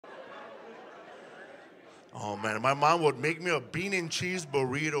Oh, man, my mom would make me a bean and cheese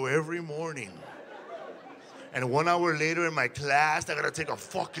burrito every morning. And 1 hour later in my class, I gotta take a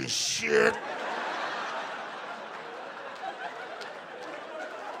fucking shit.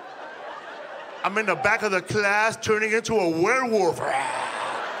 I'm in the back of the class turning into a werewolf. I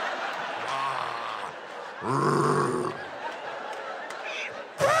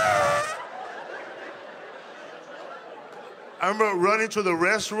remember running to the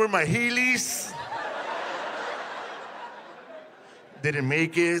restroom in my Heelys. Didn't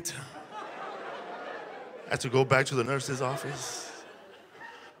make it. Had to go back to the nurse's office.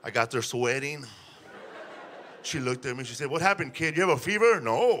 I got there sweating. She looked at me, she said, "What happened, kid? You have a fever?"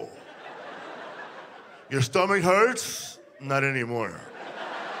 "No." "Your stomach hurts?" "Not anymore."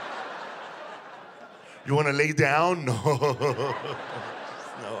 "You want to lay down?" "No."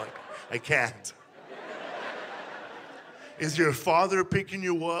 "No, I can't." "Is your father picking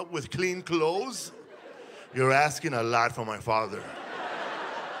you up with clean clothes?" "You're asking a lot for my father.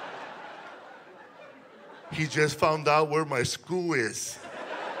 He just found out where my screw is."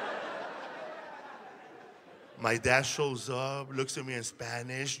 My dad shows up, looks at me in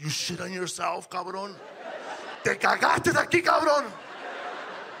Spanish. "You shit on yourself, cabrón. Te cagaste de aquí, cabrón."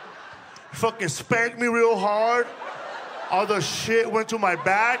 He fucking spanked me real hard. All the shit went to my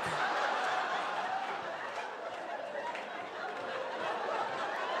back.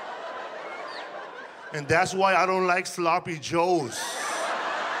 And that's why I don't like sloppy joes.